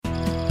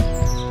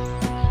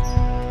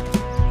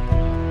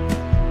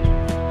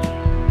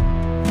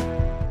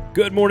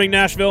Good morning,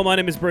 Nashville. My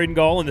name is Braden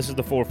Gall, and this is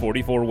the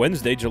 440 for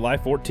Wednesday, July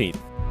 14th.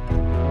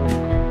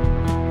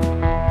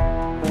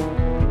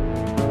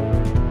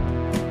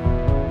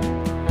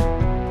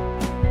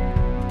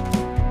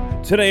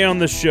 Today on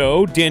the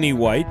show, Danny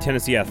White,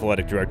 Tennessee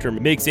Athletic Director,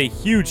 makes a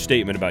huge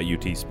statement about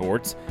UT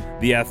sports.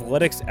 The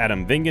Athletics'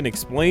 Adam Vingan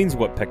explains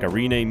what Pekka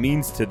Rinne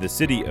means to the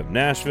city of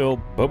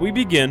Nashville, but we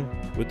begin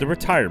with the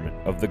retirement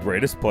of the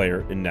greatest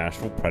player in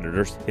Nashville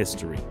Predators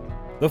history.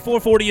 The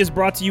 440 is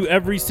brought to you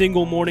every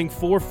single morning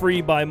for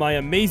free by my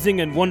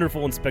amazing and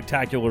wonderful and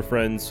spectacular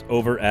friends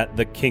over at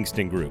the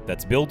Kingston Group.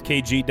 That's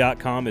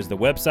buildkg.com is the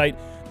website.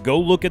 Go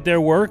look at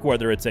their work,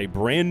 whether it's a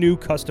brand new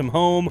custom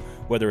home,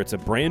 whether it's a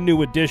brand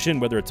new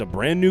addition, whether it's a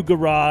brand new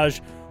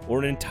garage, or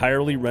an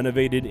entirely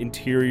renovated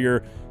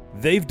interior.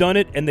 They've done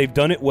it, and they've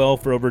done it well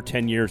for over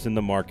 10 years in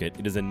the market.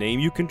 It is a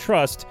name you can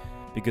trust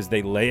because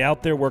they lay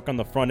out their work on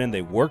the front end.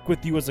 They work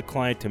with you as a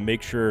client to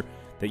make sure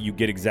that you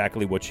get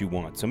exactly what you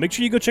want. So make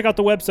sure you go check out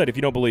the website if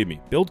you don't believe me.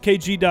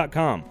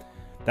 Buildkg.com.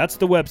 That's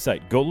the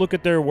website. Go look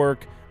at their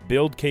work,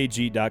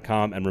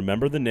 buildkg.com, and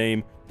remember the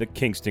name, the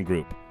Kingston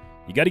Group.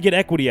 You got to get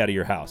equity out of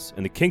your house,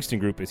 and the Kingston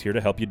Group is here to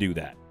help you do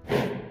that.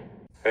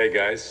 Hey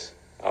guys,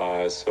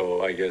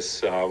 so I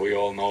guess we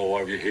all know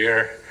why we're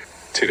here.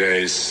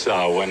 Today's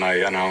when I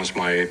announce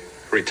my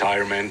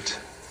retirement.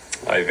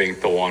 I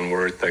think the one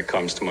word that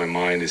comes to my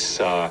mind is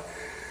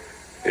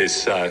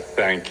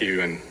thank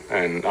you,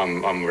 and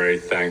I'm very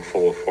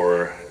thankful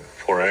for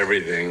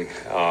everything.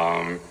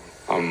 I'm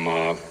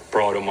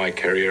proud of my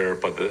career,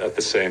 but at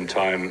the same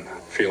time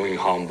feeling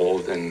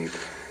humbled and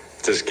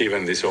just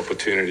given this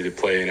opportunity to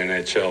play in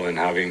NHL and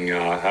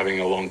having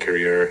a long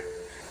career.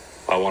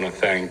 I want to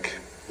thank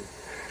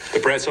the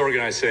Preds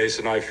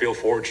organization. I feel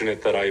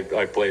fortunate that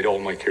I played all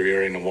my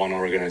career in one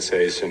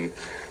organization.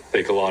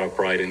 Take a lot of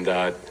pride in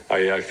that.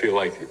 I feel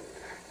like,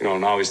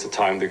 now is the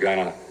time to kind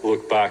of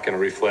look back and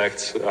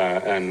reflect,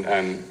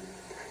 and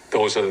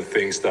those are the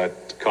things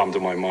that come to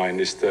my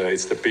mind. It's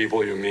the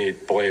people you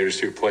meet,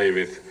 players you play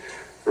with,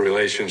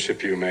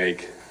 relationship you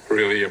make.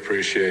 Really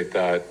appreciate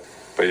that.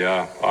 But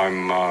yeah,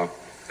 I'm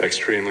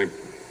extremely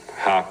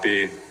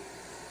happy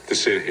to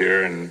sit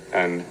here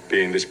and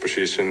be in this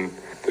position.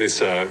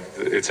 It's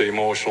an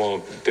emotional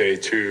day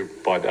too,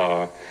 but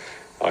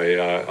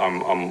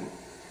I'm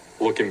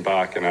looking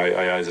back and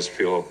I just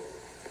feel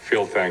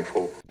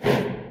thankful.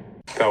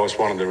 That was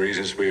one of the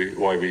reasons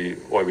why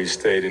we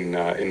stayed in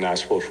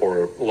Nashville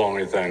for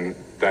longer than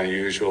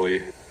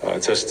usually,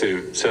 just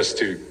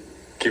to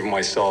give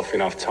myself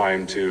enough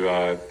time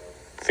to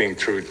think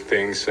through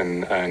things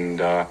and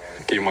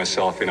give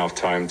myself enough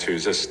time to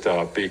just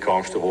be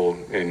comfortable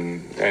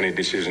in any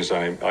decisions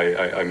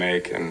I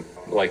make. And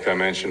like I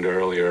mentioned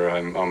earlier,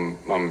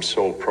 I'm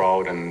so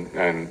proud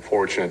and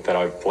fortunate that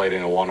I've played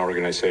in one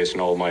organization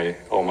all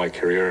my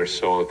career.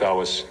 So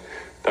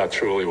that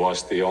truly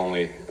was the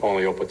only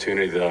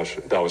opportunity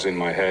that was in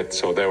my head.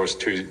 So there was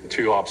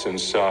two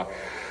options: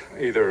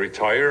 either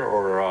retire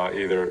or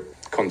either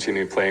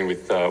continue playing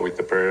with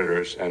the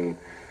Predators. And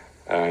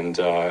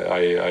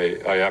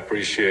I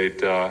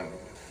appreciate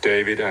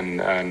David and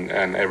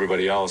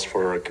everybody else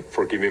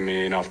for giving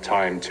me enough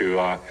time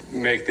to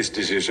make this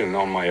decision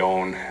on my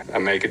own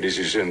and make a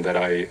decision that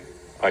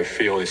I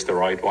feel is the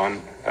right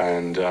one.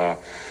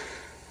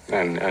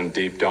 And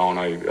deep down,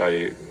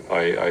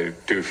 I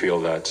do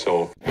feel that.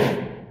 So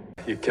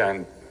you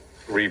can't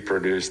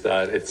reproduce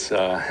that. It's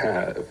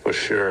for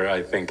sure.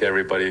 I think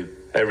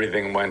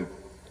everything went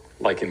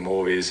like in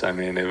movies. I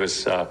mean, it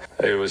was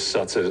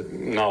such a,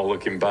 now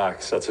looking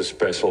back, such a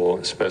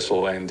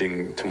special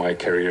ending to my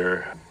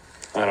career.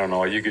 I don't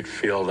know, you could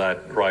feel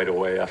that right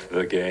away after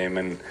the game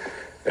and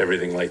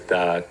everything like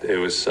that. It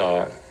was,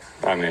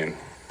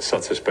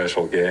 such a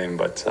special game,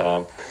 but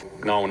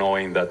now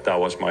knowing that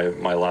was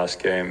my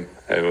last game,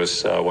 it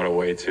was what a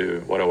way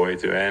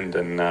to end,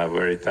 and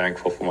very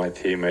thankful for my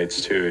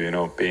teammates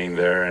too, being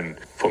there, and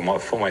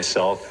for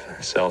myself,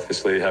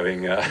 selfishly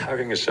having a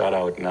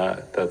shutout, and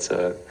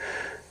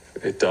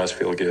it does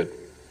feel good.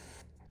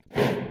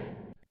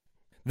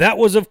 That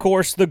was, of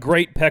course, the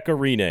great Pekka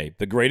Rinne,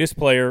 the greatest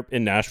player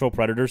in Nashville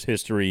Predators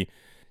history,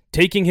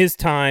 taking his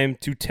time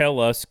to tell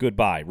us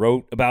goodbye.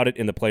 Wrote about it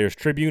in the Players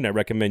Tribune. I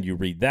recommend you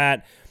read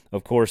that.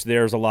 Of course,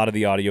 there's a lot of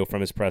the audio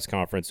from his press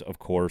conference, of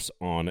course,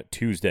 on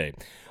Tuesday.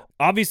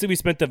 Obviously, we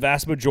spent the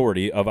vast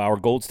majority of our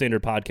Gold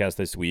Standard podcast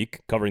this week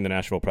covering the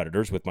Nashville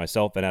Predators with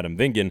myself and Adam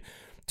Vingan,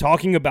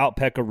 talking about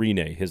Pekka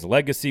Rinne, his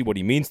legacy, what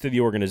he means to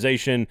the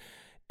organization,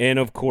 and,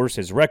 of course,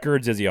 his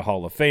records as a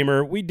Hall of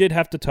Famer. We did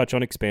have to touch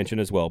on expansion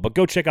as well, but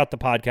go check out the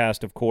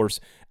podcast, of course,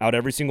 out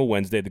every single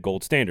Wednesday, the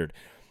Gold Standard.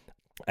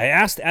 I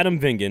asked Adam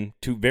Vingan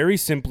to very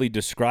simply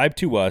describe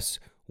to us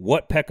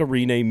what Pekka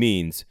Rinne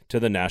means to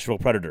the Nashville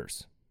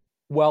Predators.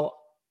 Well,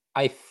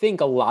 I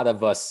think a lot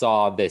of us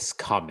saw this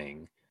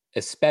coming,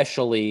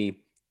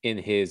 especially in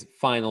his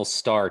final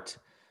start,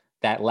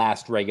 that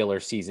last regular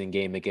season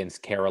game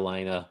against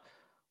Carolina,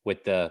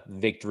 with the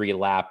victory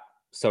lap,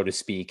 so to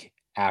speak,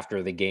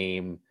 after the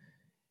game,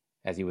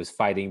 as he was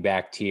fighting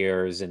back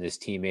tears and his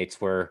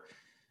teammates were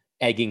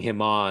egging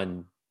him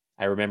on.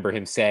 I remember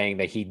him saying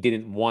that he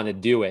didn't want to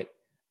do it,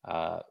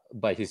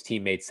 but his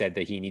teammates said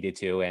that he needed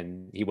to,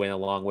 and he went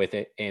along with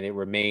it. And it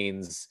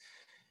remains,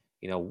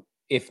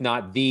 if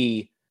not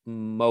the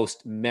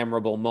most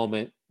memorable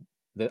moment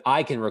that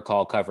I can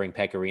recall covering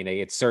Pekka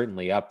Rinne, it's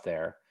certainly up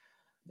there.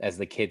 As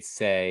the kids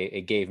say,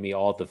 it gave me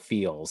all the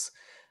feels.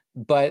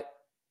 But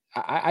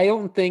I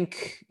don't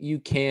think you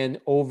can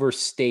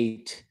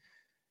overstate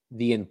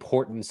the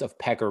importance of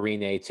Pekka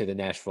Rinne to the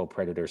Nashville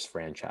Predators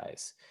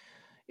franchise.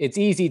 It's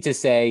easy to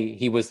say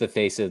he was the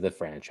face of the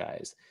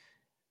franchise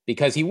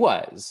because he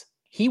was.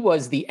 He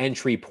was the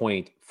entry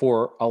point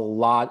for a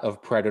lot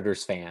of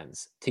Predators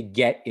fans to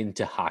get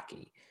into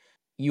hockey.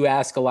 You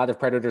ask a lot of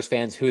Predators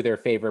fans who their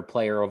favorite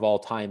player of all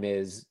time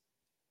is,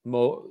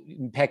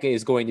 Pekka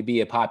is going to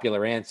be a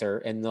popular answer,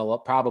 and they'll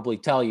probably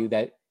tell you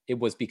that it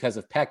was because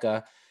of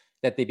Pekka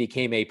that they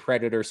became a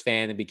Predators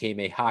fan and became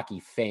a hockey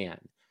fan.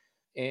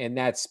 And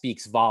that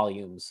speaks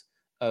volumes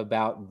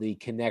about the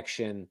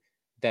connection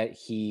that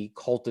he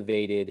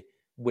cultivated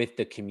with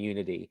the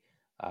community.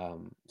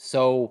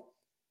 Pekka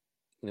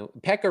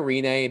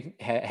Rinne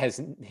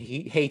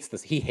he hates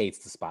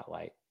the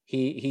spotlight.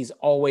 He's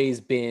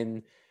always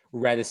been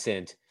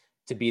reticent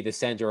to be the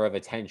center of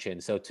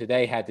attention. So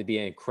today had to be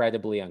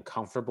incredibly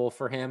uncomfortable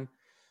for him.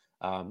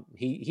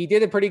 He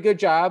did a pretty good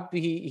job.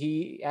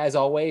 He as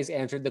always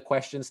answered the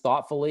questions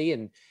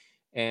thoughtfully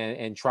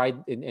and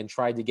tried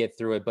to get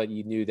through it, but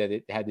you knew that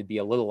it had to be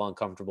a little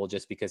uncomfortable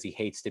just because he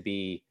hates to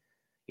be,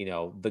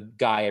 the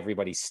guy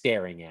everybody's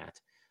staring at,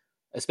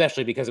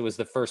 especially because it was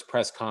the first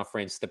press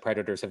conference the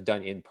Predators have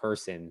done in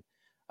person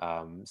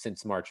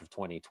since March of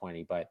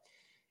 2020. But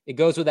it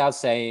goes without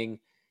saying,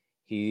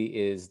 he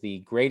is the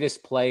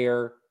greatest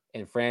player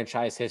in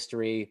franchise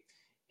history.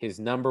 His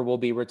number will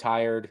be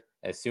retired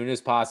as soon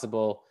as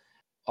possible.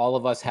 All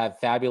of us have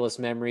fabulous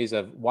memories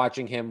of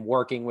watching him,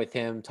 working with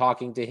him,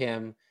 talking to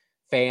him,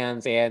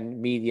 fans and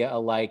media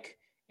alike.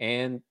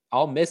 And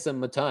I'll miss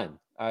him a ton.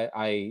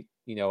 I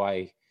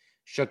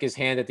shook his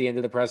hand at the end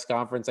of the press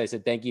conference. I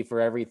said, thank you for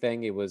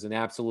everything. It was an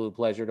absolute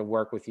pleasure to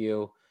work with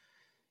you.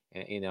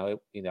 And,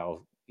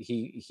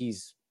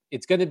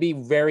 it's going to be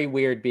very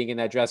weird being in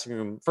that dressing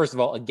room. First of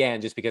all,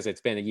 again, just because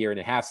it's been a year and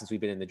a half since we've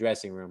been in the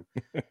dressing room,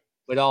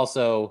 but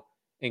also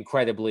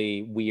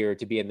incredibly weird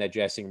to be in that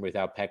dressing room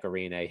without Pekka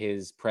Rinne.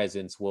 His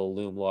presence will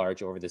loom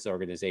large over this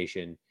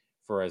organization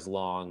for as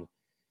long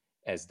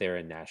as they're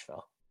in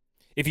Nashville.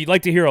 If you'd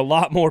like to hear a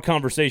lot more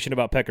conversation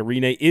about Pekka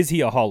Rinne, is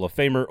he a Hall of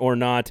Famer or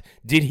not?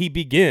 Did he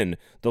begin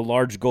the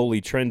large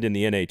goalie trend in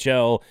the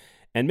NHL?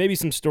 And maybe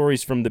some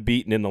stories from the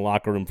beat and in the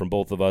locker room from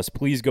both of us,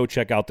 please go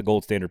check out the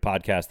Gold Standard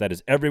Podcast. That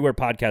is everywhere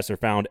podcasts are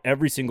found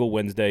every single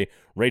Wednesday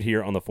right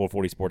here on the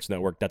 440 Sports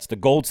Network. That's the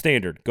Gold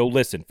Standard. Go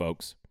listen,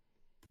 folks.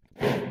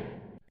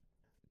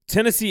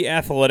 Tennessee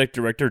Athletic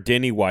Director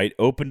Danny White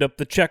opened up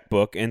the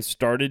checkbook and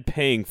started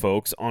paying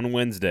folks on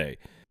Wednesday.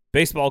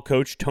 Baseball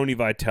coach Tony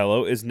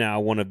Vitello is now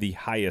one of the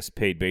highest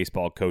paid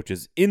baseball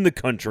coaches in the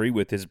country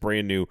with his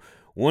brand new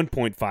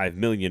 $1.5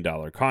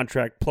 million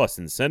contract plus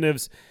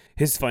incentives.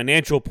 His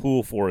financial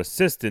pool for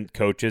assistant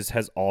coaches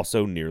has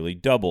also nearly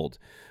doubled.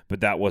 But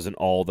that wasn't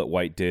all that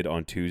White did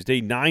on Tuesday.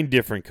 9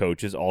 different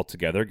coaches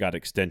altogether got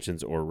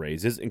extensions or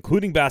raises,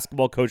 including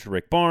basketball coach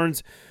Rick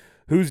Barnes,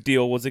 whose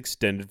deal was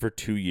extended for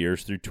 2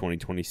 years through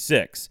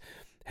 2026.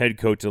 Head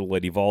coach of the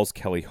Lady Vols,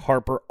 Kelly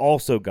Harper,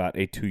 also got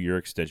a 2-year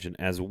extension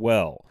as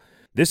well.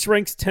 This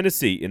ranks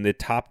Tennessee in the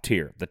top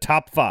tier, the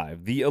top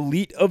 5, the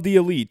elite of the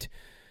elite,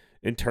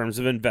 in terms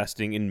of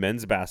investing in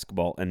men's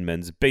basketball and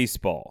men's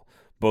baseball.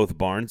 Both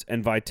Barnes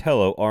and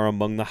Vitello are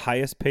among the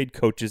highest paid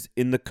coaches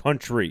in the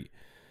country.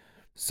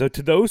 So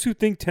to those who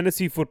think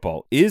Tennessee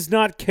football is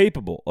not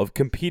capable of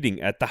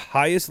competing at the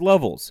highest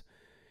levels,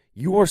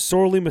 you are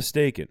sorely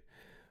mistaken.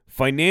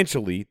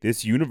 Financially,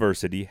 this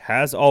university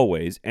has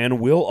always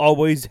and will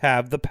always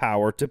have the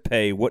power to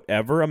pay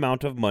whatever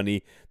amount of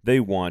money they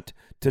want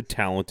to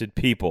talented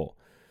people.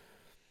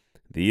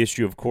 The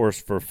issue, of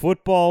course, for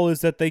football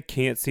is that they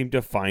can't seem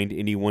to find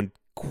anyone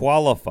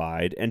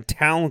qualified and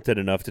talented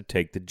enough to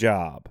take the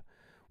job.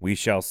 We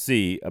shall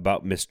see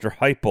about Mr.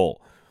 Heupel.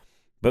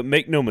 But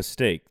make no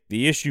mistake,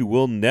 the issue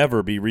will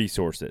never be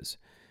resources,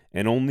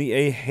 and only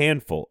a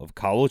handful of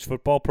college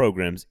football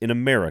programs in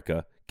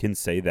America can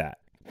say that.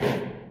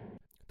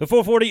 The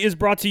 440 is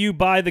brought to you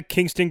by the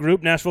Kingston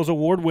Group, Nashville's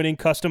award-winning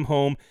custom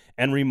home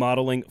and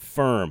remodeling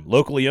firm.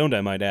 Locally owned,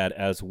 I might add,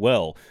 as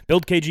well.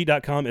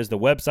 BuildKG.com is the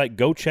website.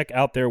 Go check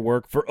out their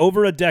work. For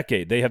over a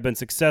decade, they have been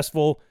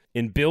successful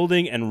in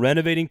building and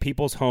renovating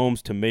people's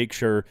homes to make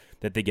sure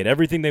that they get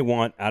everything they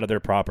want out of their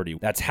property.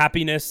 That's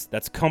happiness,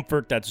 that's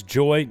comfort, that's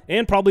joy,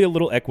 and probably a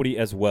little equity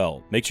as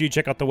well. Make sure you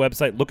check out the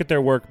website. Look at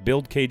their work,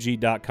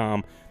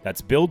 BuildKG.com.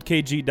 That's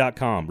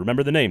BuildKG.com.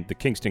 Remember the name, the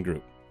Kingston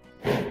Group.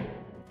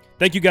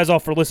 Thank you guys all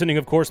for listening.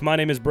 Of course, my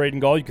name is Braden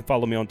Gall. You can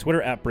follow me on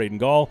Twitter at Braden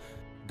Gall.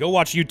 Go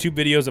watch YouTube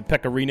videos of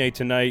Pekka Rinne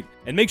tonight.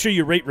 And make sure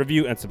you rate,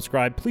 review, and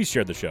subscribe. Please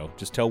share the show.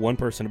 Just tell one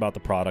person about the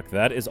product.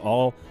 That is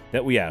all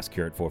that we ask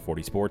here at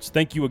 440 Sports.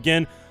 Thank you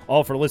again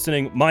all for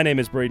listening. My name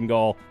is Braden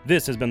Gall.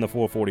 This has been the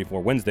 440 for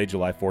Wednesday,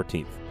 July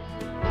 14th.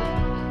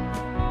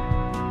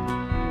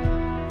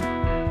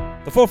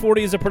 The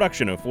 440 is a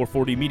production of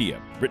 440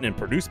 Media, written and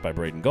produced by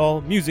Braden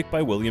Gall, music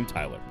by William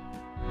Tyler.